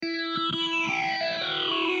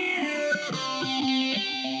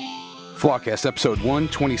Flawcast, episode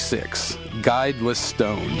 126, Guideless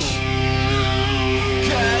Stones.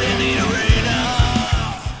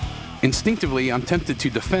 Instinctively, I'm tempted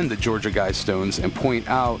to defend the Georgia Guidestones and point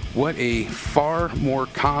out what a far more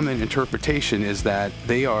common interpretation is that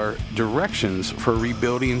they are directions for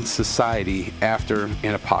rebuilding society after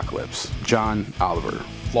an apocalypse. John Oliver.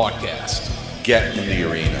 Flawcast, get in the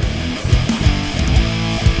arena.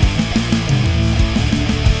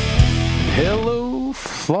 Hello,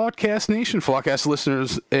 Flawcast Nation, Flawcast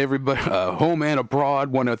listeners, everybody, home and abroad.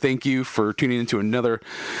 Want to thank you for tuning into another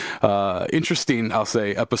interesting, I'll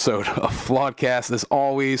say, episode of Flawcast. As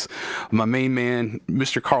always, my main man,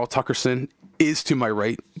 Mr. Carl Tuckerson, is to my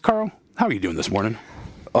right. Carl, how are you doing this morning?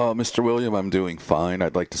 Mr. William, I'm doing fine.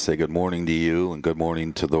 I'd like to say good morning to you and good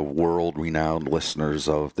morning to the world-renowned listeners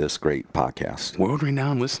of this great podcast.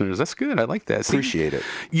 World-renowned listeners. That's good. I like that. Appreciate it.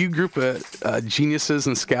 You group of geniuses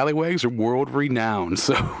and scallywags are world-renowned.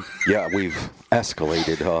 So yeah, we've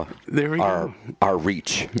escalated our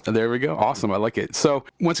reach. There we go. Awesome. I like it. So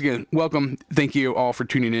once again, welcome. Thank you all for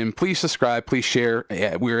tuning in. Please subscribe. Please share.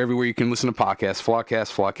 We're everywhere you can listen to podcasts.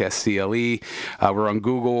 Flawcast CLE. We're on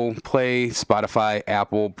Google Play, Spotify,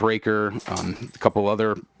 Apple, Breaker, a couple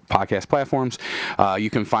other podcast platforms.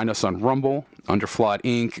 You can find us on Rumble under Flawed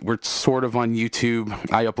Inc. We're sort of on YouTube.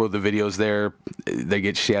 I upload the videos there. They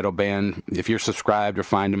get shadow banned. If you're subscribed or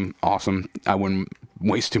find them, awesome. I wouldn't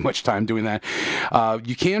waste too much time doing that.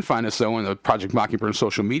 You can find us, though, on the Project Mockingbird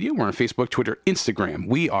social media. We're on Facebook, Twitter, Instagram.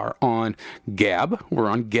 We are on Gab. We're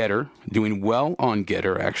on Getter. Doing well on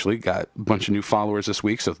Getter, actually. Got a bunch of new followers this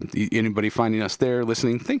week, so anybody finding us there,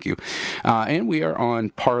 listening, thank you. And we are on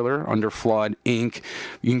Parler under Flawed Inc.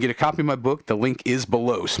 You can get a copy of my book. The link is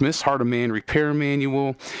below. Smith's Heart of Man Repair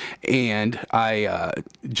Manual. And I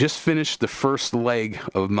just finished the first leg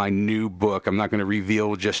of my new book. I'm not going to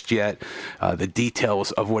reveal just yet the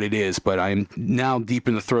details of what it is, but I'm now deep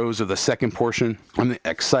in the throes of the second portion. I'm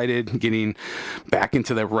excited, getting back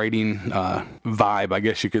into the writing vibe, I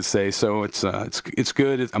guess you could say. So it's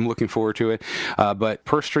good. I'm looking forward to it. But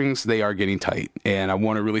purse strings, they are getting tight, and I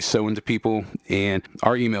want to really sew into people. And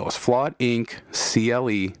our email is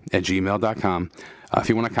flawedinccle@gmail.com. If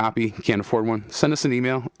you want a copy, can't afford one, send us an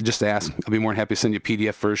email. Just ask. I'll be more than happy to send you a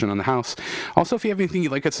PDF version on the house. Also, if you have anything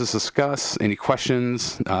you'd like us to discuss, any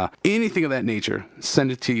questions, anything of that nature, send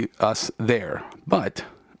it to us there. But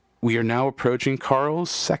we are now approaching Carl's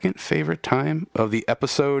second favorite time of the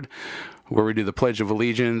episode, where we do the Pledge of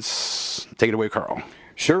Allegiance. Take it away, Carl.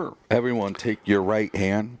 Sure. Everyone take your right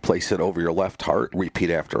hand, place it over your left heart,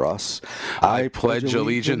 repeat after us. I pledge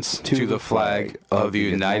allegiance to the flag of the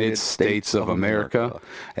United States of America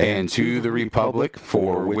and to the republic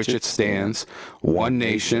for which it stands, one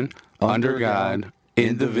nation, under God,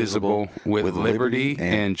 indivisible, with liberty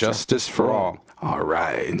and justice for all. All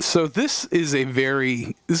right. So this is going to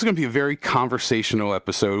be a very conversational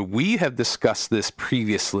episode. We have discussed this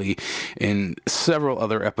previously in several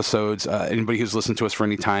other episodes. Anybody who's listened to us for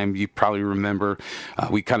any time, you probably remember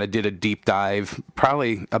we kind of did a deep dive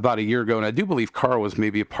probably about a year ago, and I do believe Carl was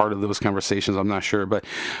maybe a part of those conversations. I'm not sure, but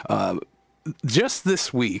just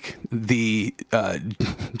this week, the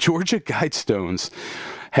Georgia Guidestones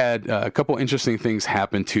had a couple interesting things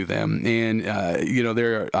happen to them, and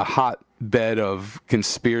they're a hotbed of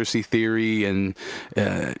conspiracy theory and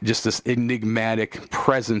just this enigmatic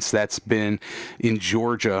presence that's been in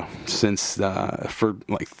Georgia since for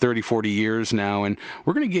like 30, 40 years now, and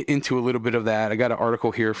we're going to get into a little bit of that. I got an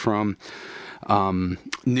article here from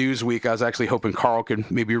Newsweek. I was actually hoping Carl could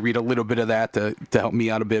maybe read a little bit of that to help me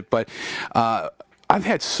out a bit, but I've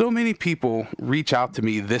had so many people reach out to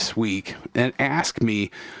me this week and ask me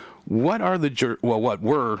what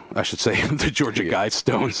were, I should say, the Georgia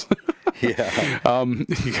Guidestones. Yeah.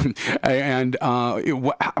 And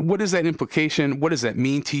what is that implication? What does that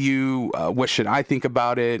mean to you? What should I think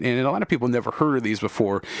about it? And a lot of people never heard of these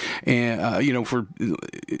before. And, in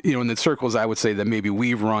the circles, I would say that maybe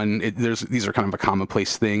we run, these are kind of a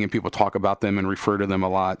commonplace thing, and people talk about them and refer to them a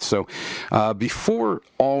lot. So before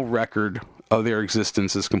all record of their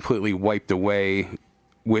existence is completely wiped away,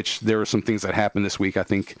 which there are some things that happened this week, I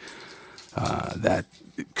think that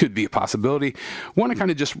could be a possibility. Want to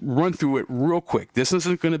kind of just run through it real quick. This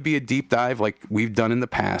isn't going to be a deep dive like we've done in the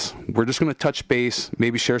past. We're just going to touch base,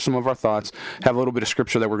 maybe share some of our thoughts, have a little bit of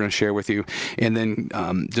scripture that we're going to share with you, and then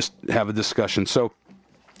just have a discussion. So,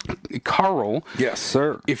 Carl. Yes,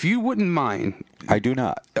 sir. If you wouldn't mind. I do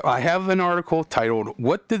not. I have an article titled,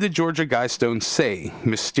 "What Did the Georgia Guidestones Say?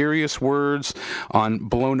 Mysterious Words on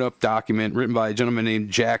Blown Up Document," written by a gentleman named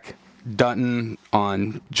Jack Dutton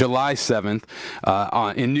on July 7th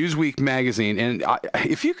in Newsweek magazine. And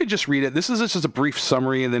if you could just read it, this is just a brief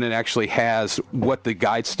summary, and then it actually has what the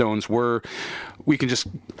Guidestones were. We can just,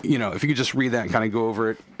 if you could just read that and kind of go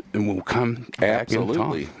over it, and we'll come back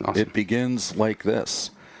Absolutely. and talk. Awesome. It begins like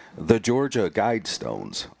this. The Georgia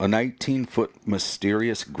Guidestones, a 19-foot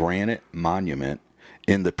mysterious granite monument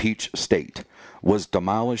in the Peach State, was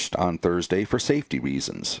demolished on Thursday for safety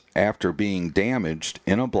reasons after being damaged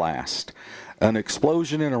in a blast. An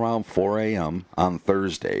explosion at around 4 a.m. on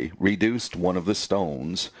Thursday reduced one of the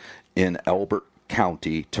stones in Elbert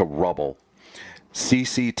County to rubble.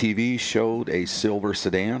 CCTV showed a silver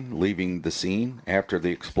sedan leaving the scene after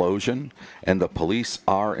the explosion, and the police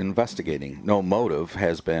are investigating. No motive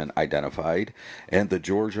has been identified, and the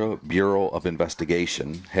Georgia Bureau of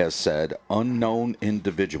Investigation has said unknown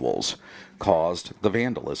individuals caused the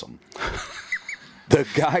vandalism. The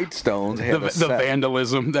Guidestones had the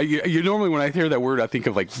vandalism. You normally, when I hear that word, I think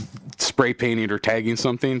of like spray painting or tagging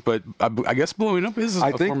something, but I guess blowing up is a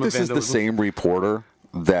form of vandalism. I think this is the same reporter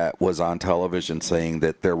that was on television saying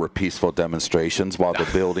that there were peaceful demonstrations while the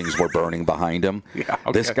buildings were burning behind him. Yeah,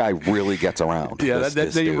 okay. This guy really gets around. Yeah,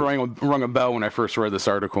 that rung a bell when I first read this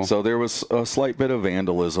article. So there was a slight bit of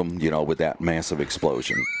vandalism, with that massive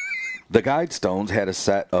explosion. The Guidestones had a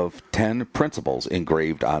set of 10 principles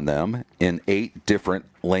engraved on them in 8 different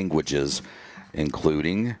languages,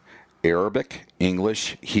 including Arabic,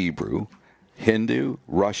 English, Hebrew, Hindu,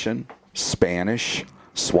 Russian, Spanish,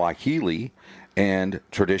 Swahili, and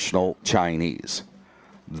traditional Chinese.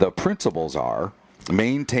 The principles are: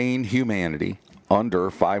 maintain humanity under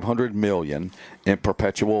 500 million in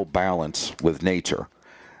perpetual balance with nature,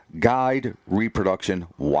 guide reproduction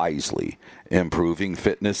wisely, improving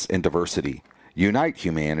fitness and diversity, unite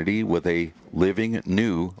humanity with a living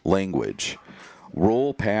new language,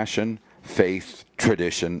 rule passion, faith,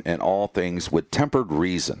 tradition, and all things with tempered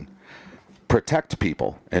reason, protect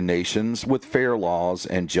people and nations with fair laws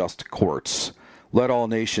and just courts. Let all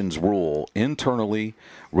nations rule internally,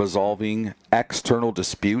 resolving external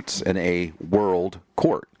disputes in a world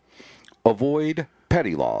court. Avoid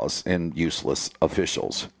petty laws and useless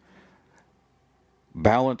officials.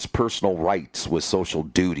 Balance personal rights with social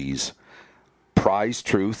duties. Prize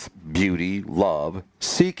truth, beauty, love,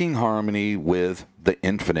 seeking harmony with the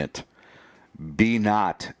infinite. Be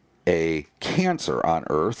not a cancer on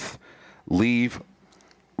earth. Leave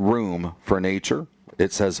room for nature.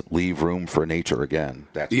 It says leave room for nature again.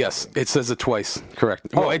 Yes, it says it twice. Correct.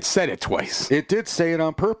 Oh, it said it twice. It did say it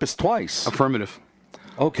on purpose twice. Affirmative.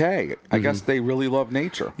 Okay. I guess they really love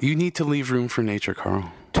nature. You need to leave room for nature,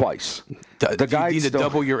 Carl. Twice. You need to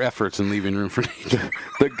double your efforts in leaving room for nature.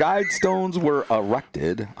 The Guidestones were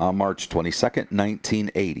erected on March 22nd,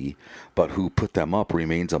 1980, but who put them up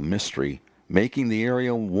remains a mystery, making the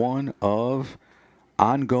area one of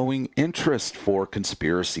ongoing interest for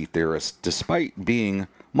conspiracy theorists. Despite being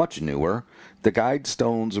much newer, the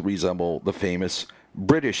Guidestones resemble the famous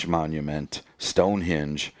British monument,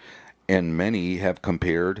 Stonehenge, and many have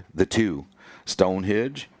compared the two.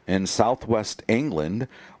 Stonehenge in southwest England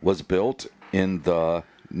was built in the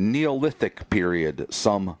Neolithic period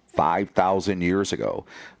some 5,000 years ago.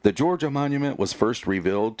 The Georgia monument was first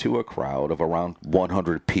revealed to a crowd of around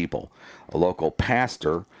 100 people. A local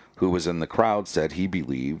pastor who was in the crowd said he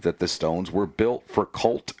believed that the stones were built for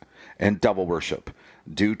cult and devil worship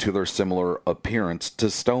due to their similar appearance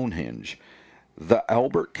to Stonehenge. The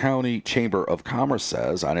Elbert County Chamber of Commerce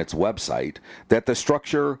says on its website that the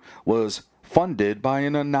structure was funded by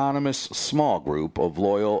an anonymous small group of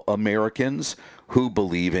loyal Americans who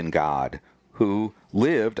believe in God, who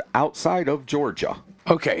lived outside of Georgia.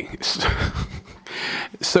 Okay.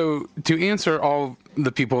 So to answer all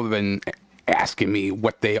the people who have been asking me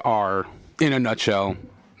what they are in a nutshell,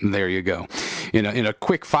 there you go. In a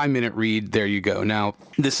quick 5-minute read, there you go. Now,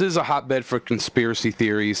 this is a hotbed for conspiracy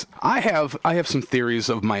theories. I have some theories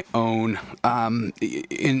of my own.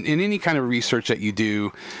 In any kind of research that you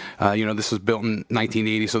do, this was built in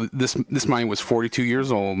 1980, so this mine was 42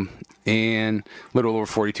 years old, and a little over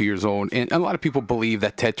 42 years old. And a lot of people believe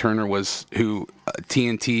that Ted Turner was who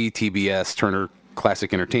TNT, TBS, Turner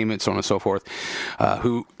Classic Entertainment, so on and so forth,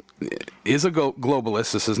 who is a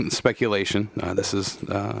globalist. This isn't speculation. This is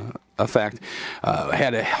a fact.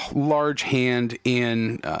 Had a large hand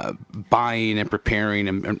in buying and preparing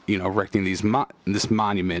and erecting this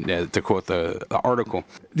monument, to quote the article.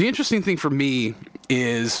 The interesting thing for me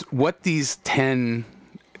is what these 10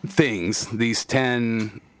 things, these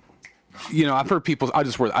 10 I've heard people.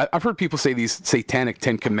 I've heard people say these satanic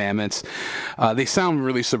 10 Commandments. They sound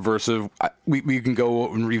really subversive. We can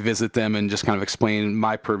go and revisit them and just kind of explain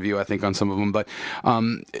my purview, I think, on some of them. But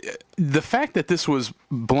the fact that this was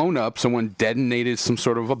blown up, someone detonated some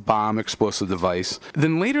sort of a bomb, explosive device.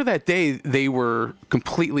 Then later that day, they were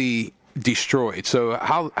completely destroyed. So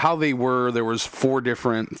how they were, there was 4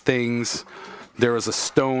 different things. There was a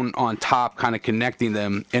stone on top kind of connecting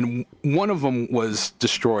them, and one of them was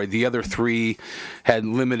destroyed. The other 3 had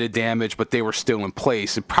limited damage, but they were still in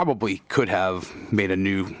place. It probably could have made a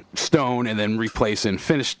new stone and then replace and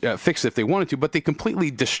fix it if they wanted to, but they completely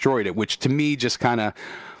destroyed it, which to me just kind of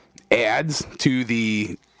adds to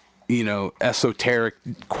the esoteric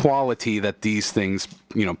quality that these things,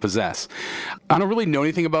 possess. I don't really know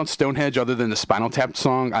anything about Stonehenge other than the Spinal Tap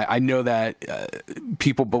song. I know that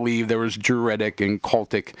people believe there was Druidic and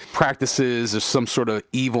cultic practices, there's some sort of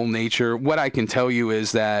evil nature. What I can tell you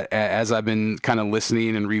is that as I've been kind of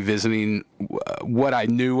listening and revisiting what I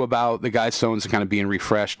knew about the Guy Stones and kind of being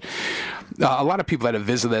refreshed, a lot of people that have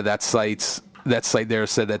visited that site there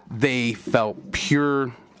said that they felt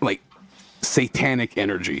pure, like, satanic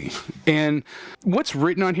energy. And what's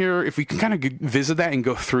written on here, if we can kind of visit that and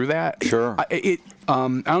go through that. Sure. I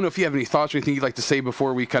don't know if you have any thoughts or anything you'd like to say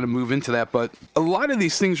before we kind of move into that, but a lot of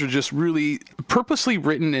these things are just really purposely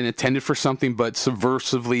written and intended for something, but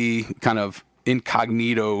subversively kind of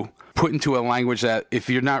incognito put into a language that if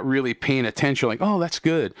you're not really paying attention, like, oh, that's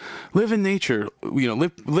good. Live in nature,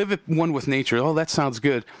 live at one with nature. Oh, that sounds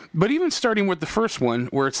good. But even starting with the first one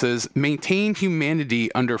where it says maintain humanity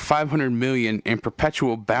under 500 million in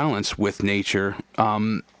perpetual balance with nature.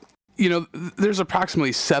 There's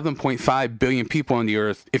approximately 7.5 billion people on the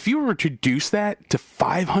earth. If you were to reduce that to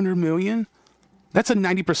 500 million, that's a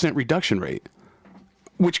 90% reduction rate.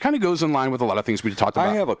 Which kind of goes in line with a lot of things we talked about.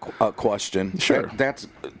 I have a question. Sure. That's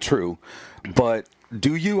true. But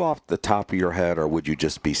do you, off the top of your head, or would you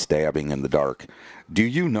just be stabbing in the dark, do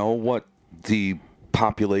you know what the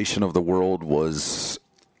population of the world was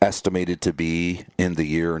estimated to be in the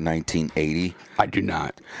year 1980? I do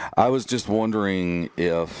not. I was just wondering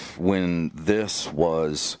if when this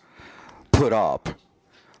was put up,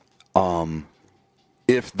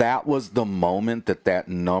 if that was the moment that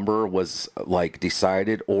number was like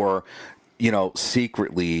decided, or,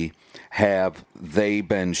 secretly have they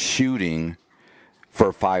been shooting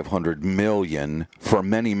for 500 million for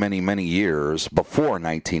many, many, many years before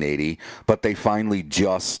 1980, but they finally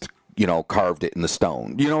just, carved it in the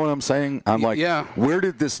stone. You know what I'm saying? I'm like, yeah. Where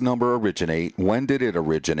did this number originate? When did it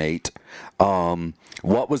originate?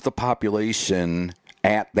 What was the population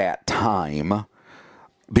at that time?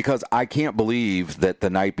 Because I can't believe that the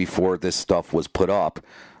night before this stuff was put up,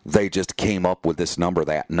 they just came up with this number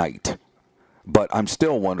that night. But I'm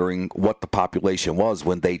still wondering what the population was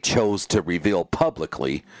when they chose to reveal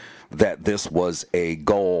publicly that this was a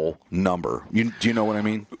goal number. Do you know what I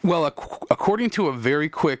mean? Well, according to a very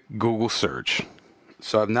quick Google search,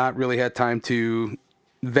 so I've not really had time to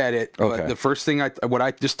vet it, okay. But the first thing what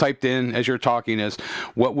I just typed in as you're talking is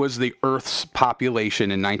what was the Earth's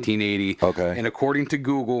population in 1980? Okay. And according to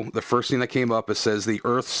Google, the first thing that came up, it says the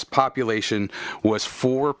Earth's population was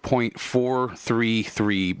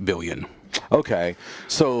 4.433 billion. Okay.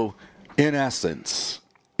 So, in essence,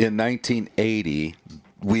 in 1980,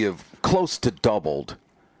 we have close to doubled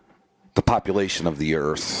the population of the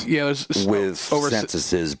Earth. Yeah, with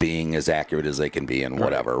censuses being as accurate as they can be and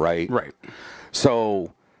whatever, right? Right.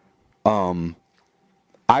 So,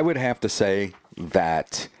 I would have to say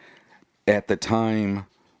that at the time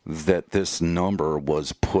that this number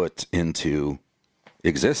was put into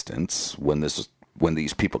existence, when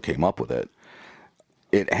these people came up with it,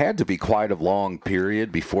 it had to be quite a long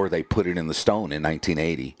period before they put it in the stone in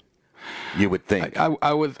 1980. You would think.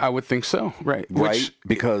 I would think so, right? Right,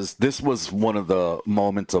 because this was one of the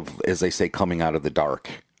moments of, as they say, coming out of the dark,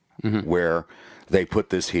 where they put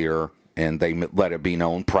this here and they let it be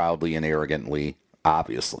known proudly and arrogantly,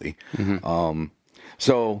 obviously.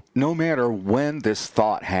 So no matter when this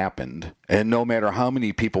thought happened, and no matter how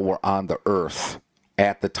many people were on the earth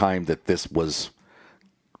at the time that this was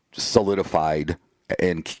solidified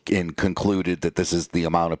and concluded that this is the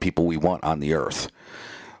amount of people we want on the earth,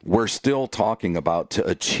 we're still talking about, to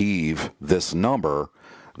achieve this number,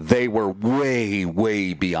 they were way,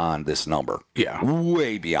 way beyond this number. Yeah.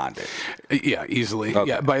 Way beyond it. Yeah, easily. Okay.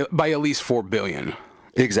 Yeah, by at least 4 billion.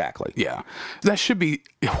 Exactly. Yeah. That should be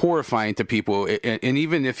horrifying to people. And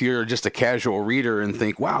even if you're just a casual reader and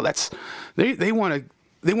think, wow, they want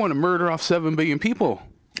to murder off 7 billion people.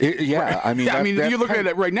 Yeah, right. I mean, you look at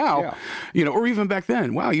it right now, or even back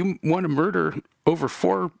then. Wow, you want to murder over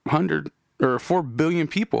 400 or 4 billion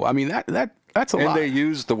people. I mean, that's a lot. And they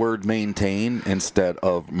use the word maintain instead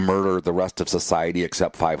of murder the rest of society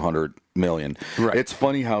except 500 million. Right. It's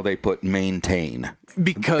funny how they put maintain.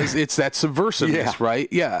 Because it's that subversiveness, Yeah. right?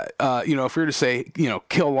 Yeah. If we were to say,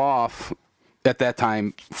 kill off at that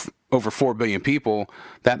time over 4 billion people,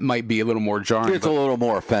 that might be a little more jarring. It's a little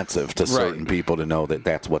more offensive to certain people to know that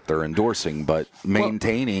that's what they're endorsing. But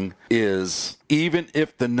maintaining is, even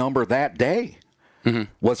if the number that day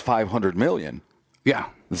was 500 million, yeah.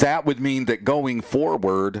 that would mean that going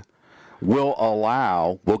forward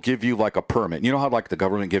will give you like a permit. You know how like the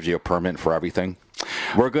government gives you a permit for everything?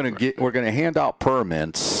 We're going to hand out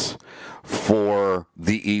permits for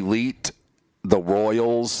the elite, the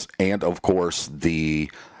royals, and of course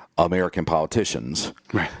the American politicians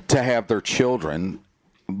to have their children,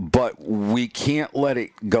 but we can't let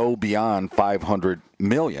it go beyond 500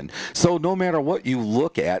 million. So no matter what you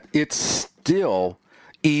look at, it's still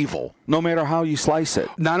evil, no matter how you slice it.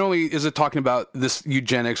 Not only is it talking about this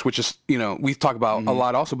eugenics, which is, we talk about a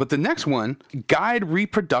lot also, but the next one, guide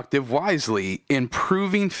reproductive wisely,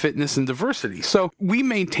 improving fitness and diversity. So we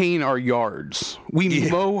maintain our yards.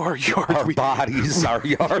 We mow our yards. Our bodies, our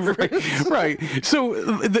yards. Right. So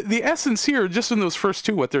the essence here, just in those first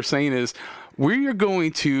two, what they're saying is we are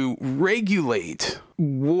going to regulate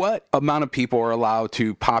what amount of people are allowed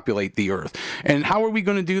to populate the earth. And how are we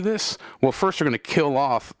going to do this? Well, first we're going to kill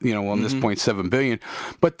off, on this point, 7 billion.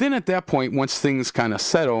 But then at that point, once things kind of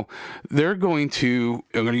settle, they're going to,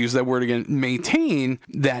 I'm going to use that word again, maintain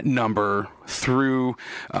that number through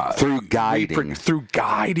guiding. Through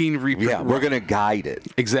guiding. Yeah, we're going to guide it.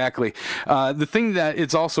 Exactly. The thing that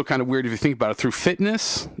it's also kind of weird if you think about it, through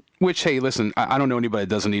fitness, which, hey, listen, I don't know anybody that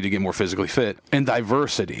doesn't need to get more physically fit, and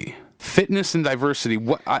diversity. Fitness and diversity.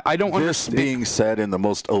 What I don't understand. This being said, in the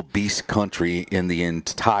most obese country in the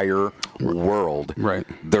entire world, right?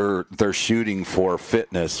 They're shooting for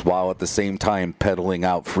fitness while at the same time peddling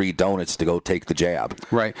out free donuts to go take the jab.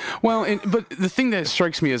 Right. Well, but the thing that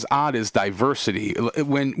strikes me as odd is diversity.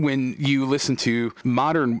 When you listen to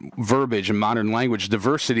modern verbiage and modern language,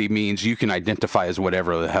 diversity means you can identify as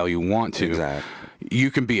whatever the hell you want to. Exactly.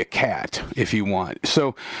 You can be a cat if you want.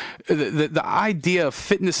 So the idea of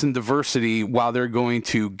fitness and diversity, while they're going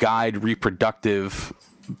to guide reproductive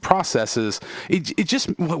processes, it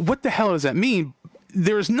just, what the hell does that mean?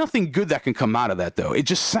 There's nothing good that can come out of that, though. It's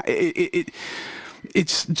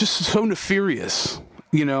just so nefarious.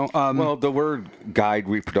 Well, the word guide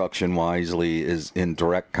reproduction wisely is in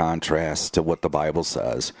direct contrast to what the Bible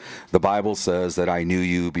says. The Bible says that I knew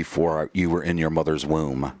you before you were in your mother's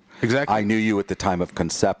womb. Exactly. I knew you at the time of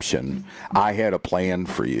conception. I had a plan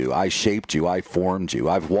for you. I shaped you. I formed you.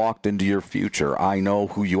 I've walked into your future. I know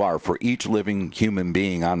who you are for each living human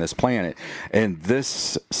being on this planet. And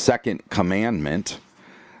this second commandment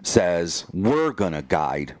says we're going to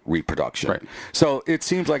guide reproduction. Right. So it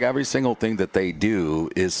seems like every single thing that they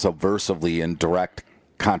do is subversively in direct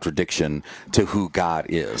contradiction to who God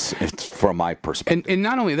is, from my perspective. And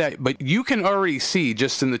not only that, but you can already see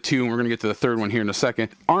just in the two, and we're going to get to the third one here in a second,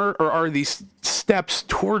 are these steps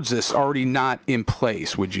towards this already not in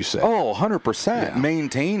place, would you say? Oh, 100%. Yeah.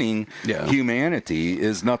 Maintaining humanity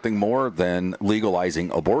is nothing more than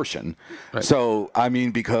legalizing abortion. Right. So, I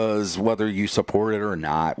mean, because whether you support it or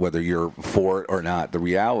not, whether you're for it or not, the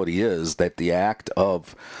reality is that the act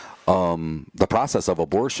of the process of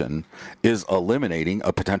abortion is eliminating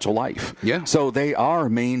a potential life. Yeah. So they are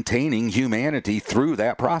maintaining humanity through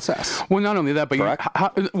that process. Well, not only that,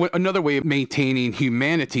 but another way of maintaining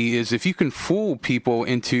humanity is if you can fool people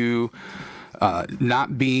into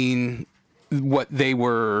not being what they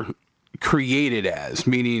were created as,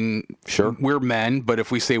 meaning we're men, but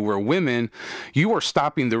if we say we're women, you are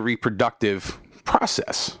stopping the reproductive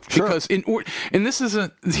process. Sure. Because and this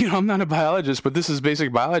isn't, I'm not a biologist, but this is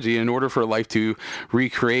basic biology. In order for life to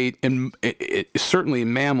recreate, and certainly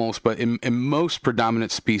in mammals, but in most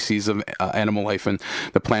predominant species of animal life on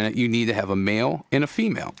the planet, you need to have a male and a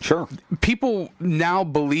female. Sure. People now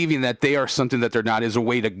believing that they are something that they're not is a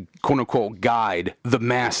way to, quote unquote, guide the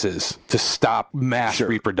masses to stop mass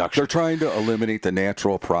reproduction. They're trying to eliminate the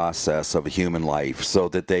natural process of human life so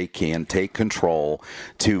that they can take control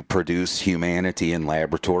to produce humanity in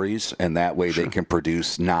laboratories, and that way they can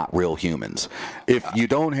produce not real humans. If you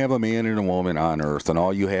don't have a man and a woman on Earth, and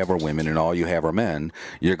all you have are women and all you have are men,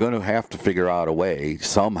 you're going to have to figure out a way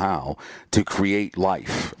somehow to create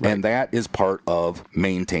life. Right. And that is part of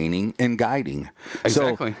maintaining and guiding.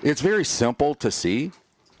 Exactly. So it's very simple to see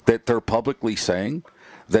that they're publicly saying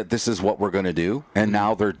that this is what we're going to do, and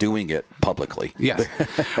now they're doing it publicly. Yes.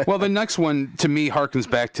 Well, the next one, to me, harkens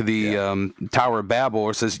back to the Tower of Babel,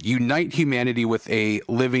 where it says, unite humanity with a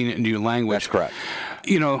living new language. That's correct.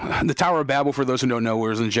 You know, the Tower of Babel, for those who don't know,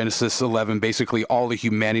 was in Genesis 11. Basically, all the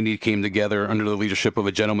humanity came together under the leadership of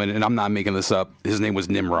a gentleman, and I'm not making this up. His name was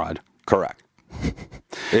Nimrod. Correct.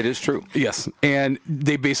 It is true. Yes. And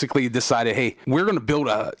they basically decided, hey, we're going to build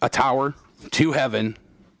a tower to heaven,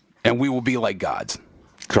 and we will be like gods.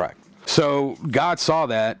 Correct. So God saw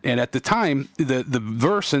that, and at the time, the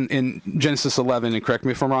verse in Genesis 11, and correct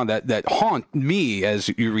me if I'm wrong, that haunt me as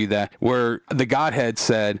you read that, where the Godhead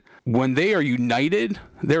said, when they are united,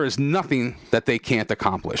 there is nothing that they can't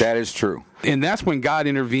accomplish. That is true. And that's when God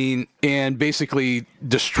intervened and basically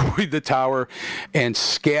destroyed the tower and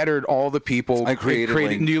scattered all the people And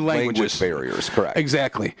created new language languages. barriers. Correct.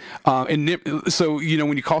 Exactly. So, you know,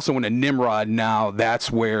 when you call someone a Nimrod now,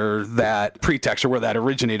 that's where that pretext or where that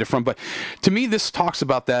originated from. But to me, this talks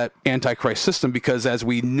about that Antichrist system, because as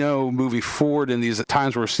we know, moving forward in these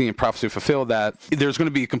times where we're seeing prophecy fulfilled, that there's going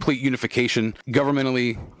to be a complete unification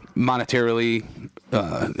governmentally, monetarily,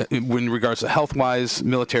 in regards to health-wise,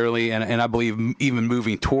 militarily, and I believe even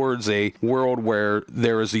moving towards a world where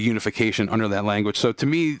there is a unification under that language. So to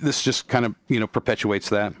me, this just kind of, you know, perpetuates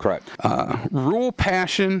that. Correct. Rule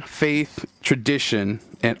passion, faith, tradition,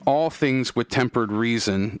 and all things with tempered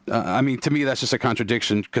reason. I mean, to me, that's just a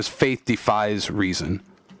contradiction, because faith defies reason.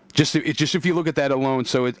 Just if you look at that alone,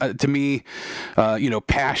 so to me, you know,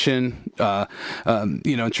 passion,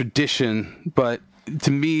 you know, tradition, but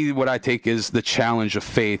to me, what I take is the challenge of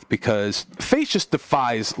faith, because faith just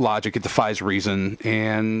defies logic, it defies reason,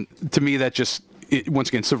 and to me, that just, it once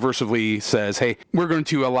again subversively says, hey, we're going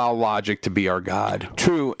to allow logic to be our God.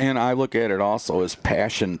 True, and I look at it also as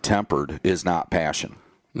passion tempered is not passion.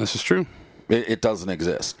 This is true. It doesn't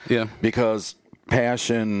exist. Yeah. Because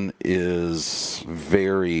passion is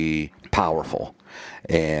very powerful.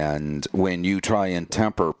 And when you try and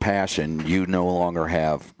temper passion, you no longer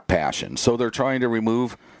have passion. So they're trying to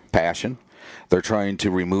remove passion. They're trying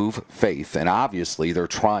to remove faith. And obviously, they're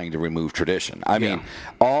trying to remove tradition. I mean,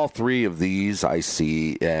 all three of these I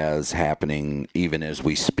see as happening even as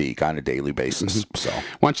we speak on a daily basis. Mm-hmm. So,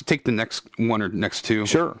 why don't you take the next one or next two?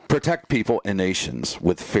 Sure. Protect people and nations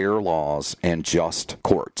with fair laws and just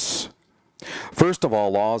courts. First of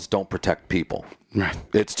all, laws don't protect people. Right.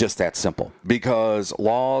 It's just that simple. Because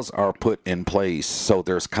laws are put in place so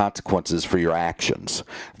there's consequences for your actions.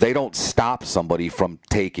 They don't stop somebody from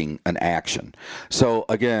taking an action. So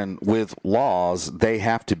again, with laws, they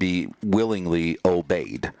have to be willingly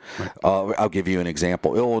obeyed. I'll give you an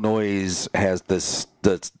example. Illinois has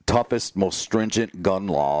the toughest, most stringent gun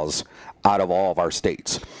laws out of all of our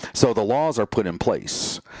states. So the laws are put in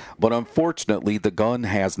place. But unfortunately, the gun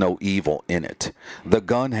has no evil in it. The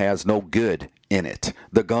gun has no good in it.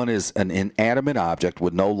 The gun is an inanimate object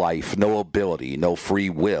with no life, no ability, no free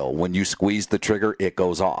will. When you squeeze the trigger, it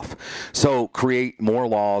goes off. So create more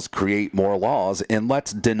laws, and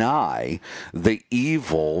let's deny the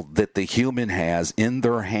evil that the human has in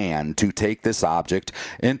their hand to take this object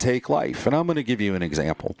and take life. And I'm going to give you an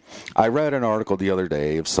example. I read an article the other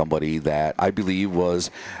day of somebody that I believe was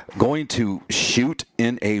going to shoot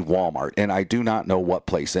in a Walmart, and I do not know what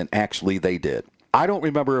place, and actually they did. I don't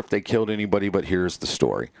remember if they killed anybody, but here's the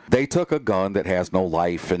story. They took a gun that has no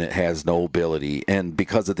life and it has no ability, and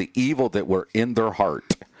because of the evil that were in their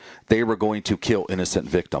heart, they were going to kill innocent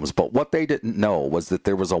victims. But what they didn't know was that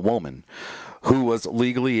there was a woman who was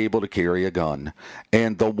legally able to carry a gun,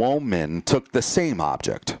 and the woman took the same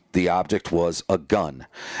object. The object was a gun.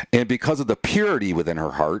 And because of the purity within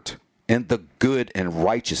her heart, and the good and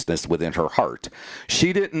righteousness within her heart,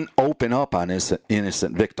 she didn't open up on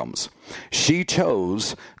innocent victims. She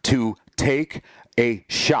chose to take a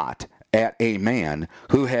shot at a man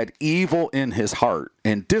who had evil in his heart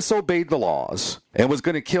and disobeyed the laws and was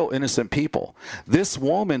going to kill innocent people. This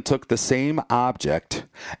woman took the same object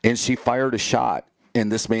and she fired a shot, and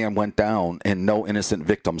this man went down and no innocent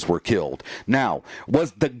victims were killed. Now,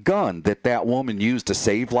 was the gun that woman used to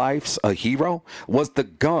save lives a hero? Was the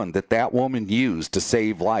gun that woman used to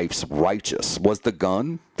save lives righteous? Was the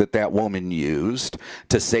gun that woman used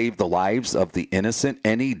to save the lives of the innocent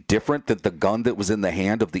any different than the gun that was in the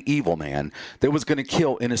hand of the evil man that was going to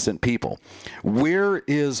kill innocent people? Where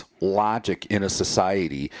is logic in a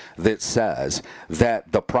society that says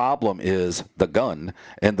that the problem is the gun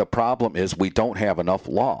and the problem is we don't have enough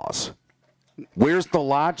laws? Where's the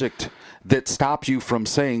logic that stops you from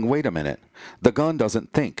saying, wait a minute, the gun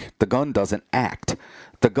doesn't think, the gun doesn't act,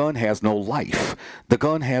 the gun has no life, the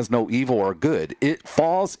gun has no evil or good. It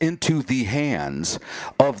falls into the hands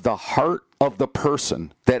of the heart of the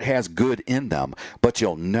person that has good in them. But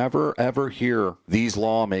you'll never, ever hear these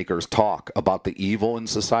lawmakers talk about the evil in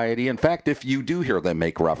society. In fact, if you do hear them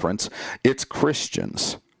make reference, it's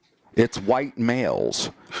Christians. It's white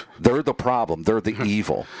males. They're the problem. They're the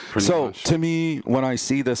evil. So much. to me, when I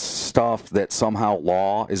see this stuff that somehow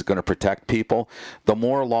law is going to protect people, the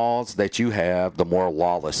more laws that you have, the more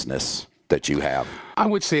lawlessness that you have. I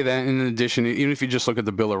would say that in addition, even if you just look at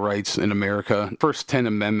the Bill of Rights in America, first 10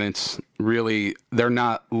 amendments, really, they're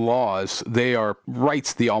not laws. They are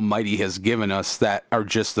rights the Almighty has given us that are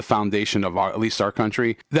just the foundation of at least our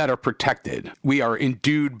country, that are protected. We are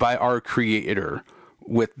endued by our Creator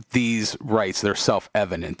with these rights. They're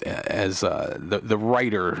self-evident, as the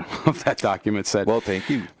writer of that document said. Well, thank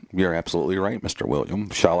you. You're absolutely right, Mr. William.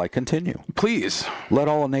 Shall I continue? Please. Let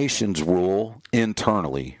all nations rule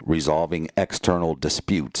internally, resolving external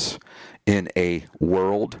disputes in a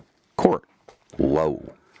world court.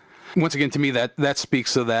 Whoa. Once again, to me, that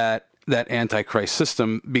speaks to that Antichrist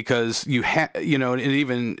system, because and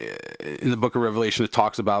even in the book of Revelation, it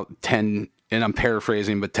talks about 10, and I'm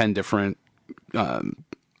paraphrasing, but 10 different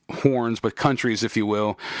horns, but countries, if you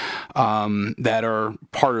will, that are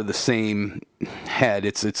part of the same head.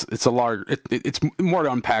 It's more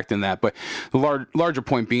to unpack than that, but the larger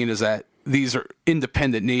point being is that these are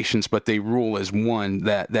independent nations, but they rule as one.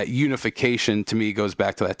 That unification, to me, goes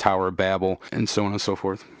back to that Tower of Babel, and so on and so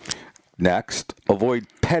forth. Next, avoid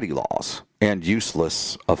petty laws and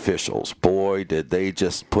useless officials. Boy, did they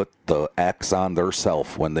just put the X on their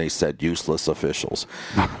self when they said useless officials.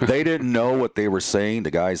 They didn't know what they were saying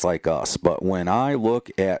to guys like us. But when I look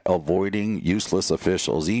at avoiding useless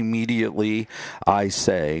officials, immediately I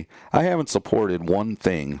say, I haven't supported one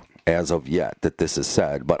thing as of yet that this is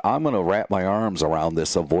said, but I'm going to wrap my arms around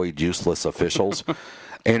this avoid useless officials.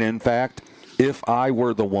 And in fact, if I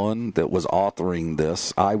were the one that was authoring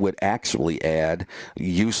this, I would actually add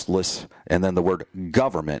useless and then the word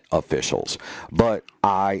government officials. But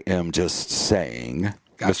I am just saying,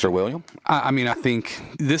 Gotcha. Mr. William? I mean, I think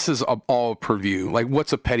this is all purview. Like,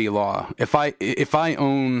 what's a petty law? If I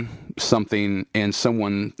own something and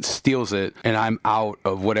someone steals it and I'm out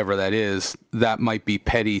of whatever that is, that might be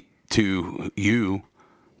petty to you,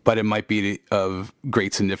 but it might be of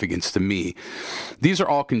great significance to me. These are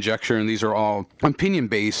all conjecture, and these are all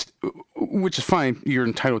opinion-based, which is fine. You're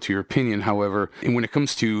entitled to your opinion, however. And when it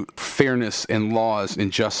comes to fairness and laws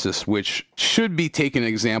and justice, which should be taken an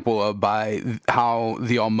example of by how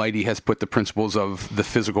the Almighty has put the principles of the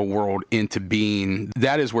physical world into being,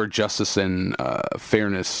 that is where justice and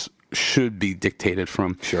fairness should be dictated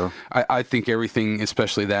from. Sure. I think everything,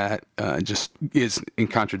 especially that, just is in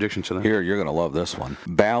contradiction to that. Here, you're going to love this one.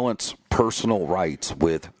 Balance personal rights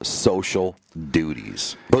with social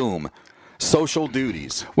duties. Boom. Social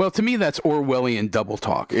duties. Well, to me, that's Orwellian double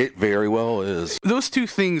talk. It very well is. Those two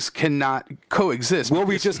things cannot coexist. Well,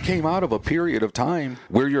 we just came out of a period of time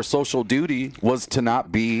where your social duty was to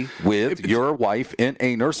not be with your wife in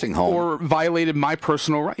a nursing home. Or violated my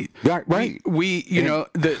personal right. Right.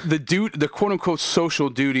 The quote unquote social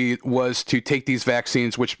duty was to take these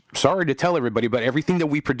vaccines, which, sorry to tell everybody, but everything that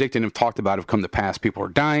we predicted and have talked about have come to pass. People are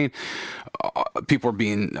dying. People are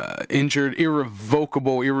being injured.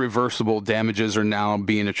 Irreversible damages are now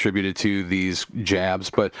being attributed to these jabs.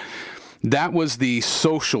 But that was the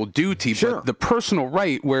social duty. Sure. But the personal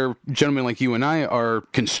right, where gentlemen like you and I are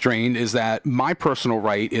constrained, is that my personal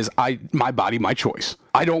right is my body, my choice.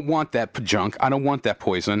 I don't want that junk. I don't want that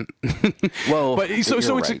poison. Well, but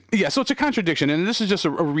so right. it's a contradiction, and this is just a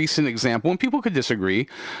recent example, and people could disagree.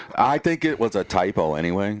 I think it was a typo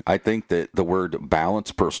anyway. I think that the word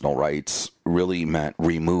balance personal rights really meant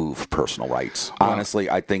remove personal rights. Honestly,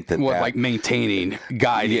 I think that like maintaining,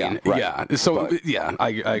 guiding. Yeah, right. Yeah. So But I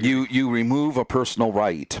agree. You remove a personal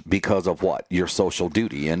right because of what? Your social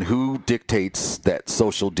duty. And who dictates that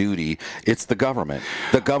social duty? It's the government.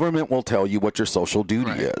 The government will tell you what your social duty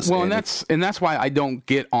is. Well, and that's why I don't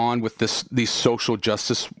get on with these social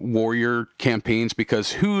justice warrior campaigns,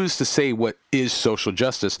 because who's to say what is social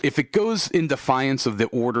justice? If it goes in defiance of the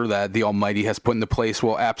order that the Almighty has put into place,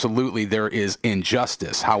 well, absolutely there is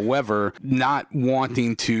injustice. However, not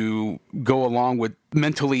wanting to go along with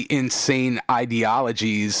mentally insane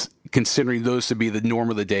ideologies, considering those to be the norm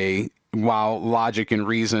of the day, while logic and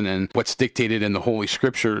reason and what's dictated in the Holy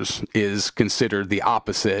Scriptures is considered the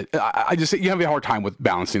opposite. I just, you have a hard time with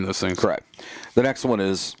balancing those things. Correct. The next one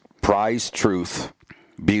is prize truth,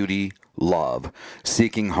 beauty, love,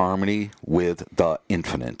 seeking harmony with the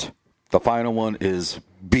infinite. The final one is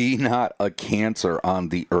be not a cancer on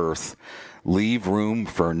the earth. Leave room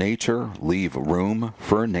for nature. Leave room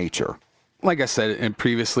for nature. Like I said and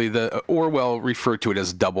previously, the Orwell referred to it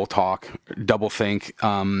as double talk, double think.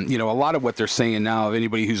 A lot of what they're saying now,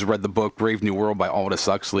 anybody who's read the book Brave New World by Aldous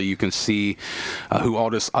Huxley, you can see who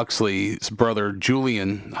Aldous Huxley's brother,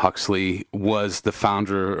 Julian Huxley, was the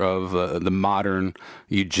founder of the modern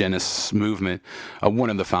eugenics movement, one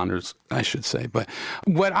of the founders, I should say. But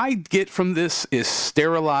what I get from this is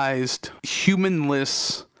sterilized,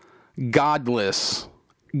 humanless, godless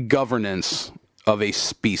governance of a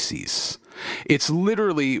species. It's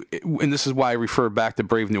literally, and this is why I refer back to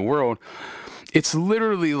Brave New World, it's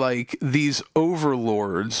literally like these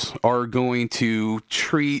overlords are going to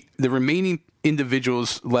treat the remaining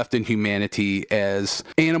individuals left in humanity as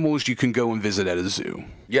animals you can go and visit at a zoo.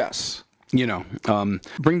 Yes.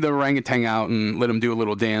 Bring the orangutan out and let him do a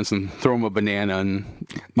little dance and throw him a banana. And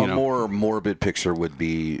more morbid picture would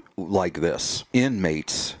be like this.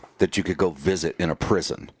 Inmates that you could go visit in a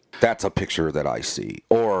prison. That's a picture that I see.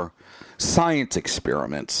 Or science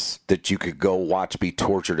experiments that you could go watch be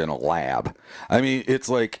tortured in a lab. I mean, it's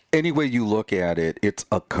like, any way you look at it, it's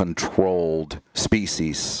a controlled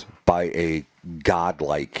species by a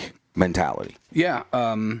godlike mentality. Yeah,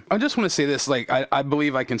 I just want to say this, like, I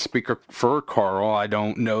believe I can speak for Carl. I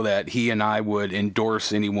don't know that he and I would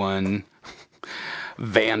endorse anyone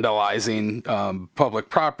vandalizing public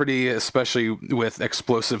property, especially with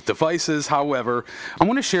explosive devices. However, I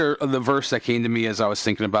want to share the verse that came to me as I was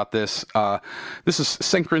thinking about this. This is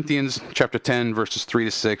 2 Corinthians chapter 10, verses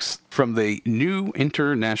 3-6 from the New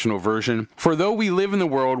International Version. For though we live in the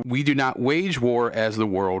world, we do not wage war as the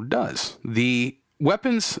world does. The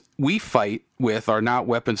weapons we fight with are not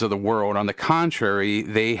weapons of the world. On the contrary,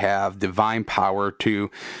 they have divine power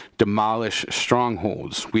to demolish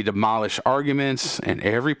strongholds. We demolish arguments and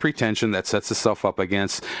every pretension that sets itself up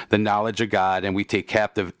against the knowledge of God, and we take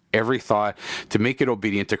captive every thought to make it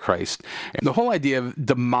obedient to Christ. And the whole idea of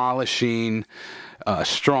demolishing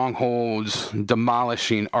strongholds,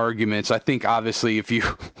 demolishing arguments, I think obviously if you,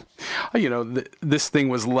 this thing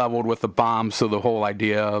was leveled with a bomb, so the whole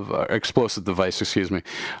idea of explosive device, the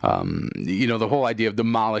whole idea of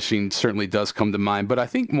demolishing certainly does come to mind. But I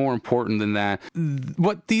think more important than that,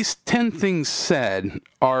 what these 10 things said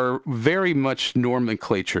are very much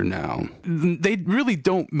nomenclature now. They really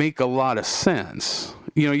don't make a lot of sense.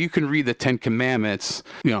 You can read the 10 Commandments,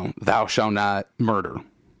 thou shalt not murder.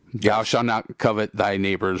 Thou shalt not covet thy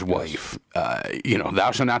neighbor's wife.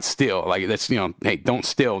 Thou shalt not steal. Like, that's, hey, don't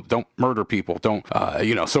steal, don't murder people, don't,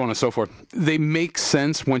 so on and so forth. They make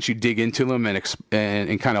sense once you dig into them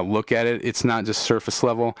and kind of look at it. It's not just surface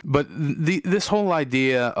level. But this whole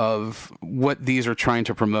idea of what these are trying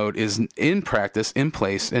to promote is in practice, in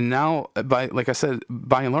place. And now, like I said,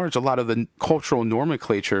 by and large, a lot of the cultural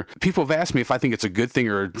nomenclature, people have asked me if I think it's a good thing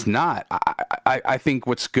or it's not. I think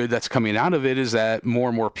what's good that's coming out of it is that more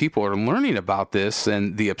and more people are learning about this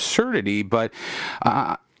and the absurdity, but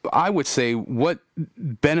I would say what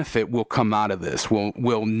benefit will come out of this?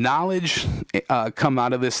 Will knowledge come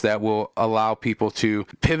out of this that will allow people to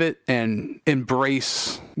pivot and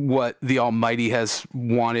embrace what the Almighty has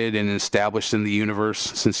wanted and established in the universe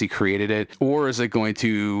since He created it? Or is it going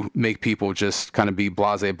to make people just kind of be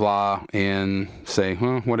blase blah and say,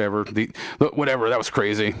 whatever, whatever, that was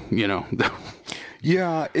crazy,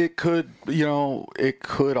 Yeah, it could, it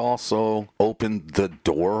could also open the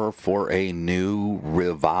door for a new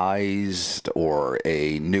revised or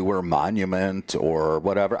a newer monument or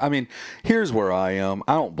whatever. I mean, here's where I am.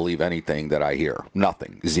 I don't believe anything that I hear.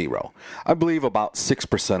 Nothing. Zero. I believe about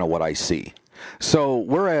 6% of what I see. So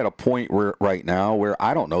we're at a point right now where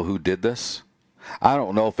I don't know who did this. I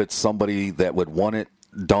don't know if it's somebody that would want it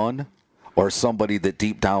done, or somebody that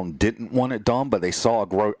deep down didn't want it done, but they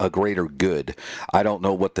saw a greater good. I don't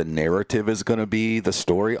know what the narrative is going to be, the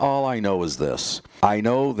story. All I know is this. I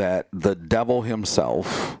know that the devil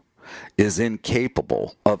himself is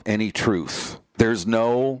incapable of any truth. There's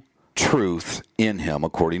no truth in him,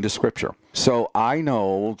 according to Scripture. So I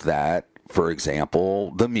know that, for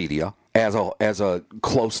example, the media, as a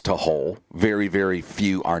close to whole, very, very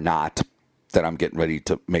few are not, that I'm getting ready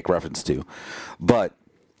to make reference to, but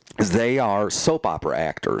they are soap opera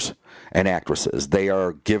actors and actresses. They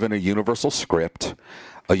are given a universal script,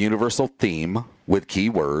 a universal theme with key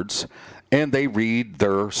words, and they read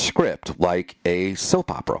their script like a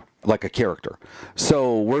soap opera, like a character.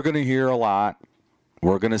 So we're going to hear a lot.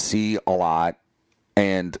 We're going to see a lot,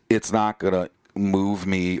 and it's not going to move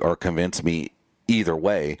me or convince me either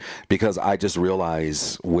way, because I just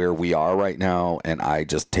realize where we are right now, and I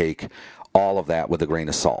just take all of that with a grain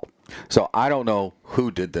of salt. So I don't know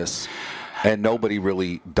who did this, and nobody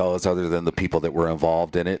really does other than the people that were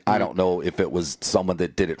involved in it. I don't know if it was someone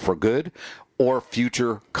that did it for good or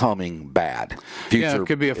future coming bad. Yeah, it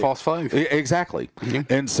could be a false flag. Exactly.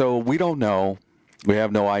 And so we don't know. We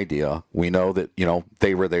have no idea. We know that,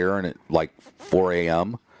 they were there, and at like 4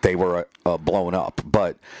 a.m., they were blown up.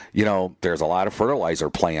 But, there's a lot of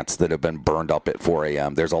fertilizer plants that have been burned up at 4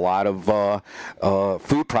 a.m. There's a lot of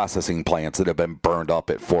food processing plants that have been burned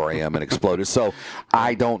up at 4 a.m. and exploded. So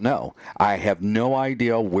I don't know. I have no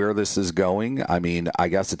idea where this is going. I mean, I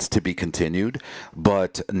guess it's to be continued.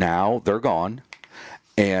 But now they're gone.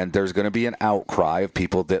 And there's going to be an outcry of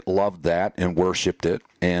people that loved that and worshipped it.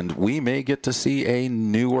 And we may get to see a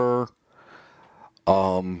newer,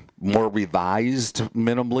 more revised,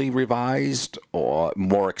 minimally revised, or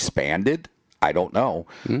more expanded. I don't know.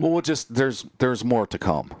 Well, there's more to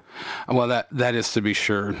come. Well, that is to be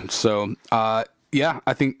sure. So, yeah,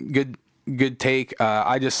 I think good take.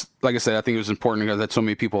 I just, like I said, I think it was important because that so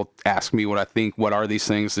many people ask me what I think. What are these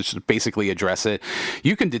things? To just basically address it.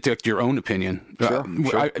 You can detect your own opinion. Sure.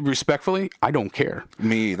 Respectfully, I don't care.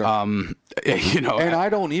 Me either. And I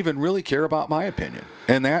don't even really care about my opinion.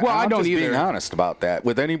 And that, well, I'm just either. Being honest about that.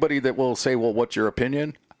 With anybody that will say, "Well, what's your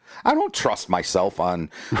opinion?" I don't trust myself on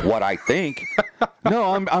what I think.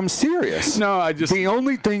 No, I'm serious. No, the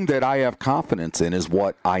only thing that I have confidence in is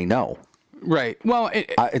what I know. Right. Well,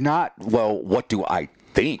 what do I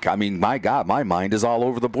think? I mean, my God, my mind is all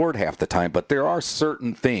over the board half the time, but there are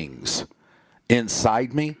certain things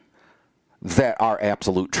inside me that are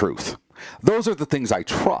absolute truth. Those are the things I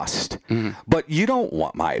trust. But you don't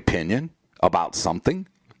want my opinion about something.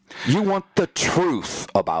 You want the truth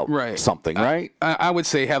about something, right? I would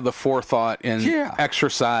say have the forethought and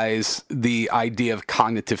exercise the idea of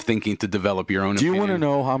cognitive thinking to develop your own opinion. Do you want to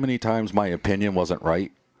know how many times my opinion wasn't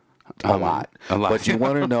right? A lot. But you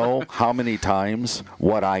want to know how many times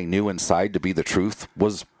what I knew inside to be the truth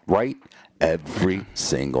was right? Every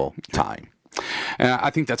single time. And I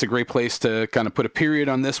think that's a great place to kind of put a period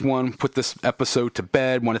on this one, put this episode to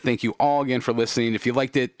bed. Want to thank you all again for listening. If you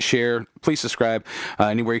liked it, share, please subscribe.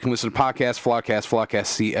 Anywhere you can listen to podcasts,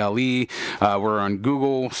 Flawcast CLE. We're on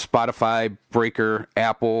Google, Spotify, Breaker,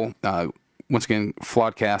 Apple. Once again,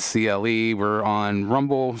 Flawcast CLE. We're on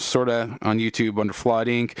Rumble, sort of on YouTube under Flawed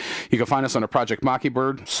Inc. You can find us on Project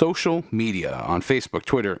Mockingbird social media on Facebook,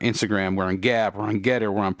 Twitter, Instagram. We're on Gab, we're on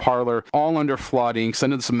Getter, we're on Parler, all under Flawed Inc.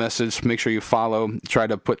 Send us a message. Make sure you follow. Try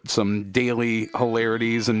to put some daily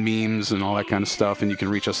hilarities and memes and all that kind of stuff, and you can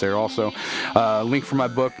reach us there also. Link for my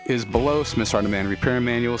book is below, Smith's Art of Man Repair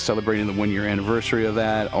Manual, celebrating the 1-year anniversary of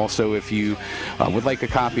that. Also, if you would like a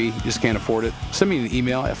copy, just can't afford it, send me an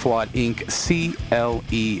email at flawedinc.cle@gmail.com.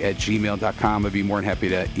 I'd be more than happy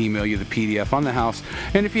to email you the PDF on the house.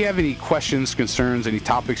 And if you have any questions, concerns, any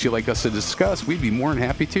topics you'd like us to discuss, we'd be more than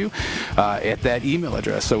happy to at that email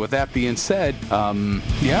address. So with that being said,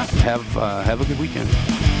 have a good weekend.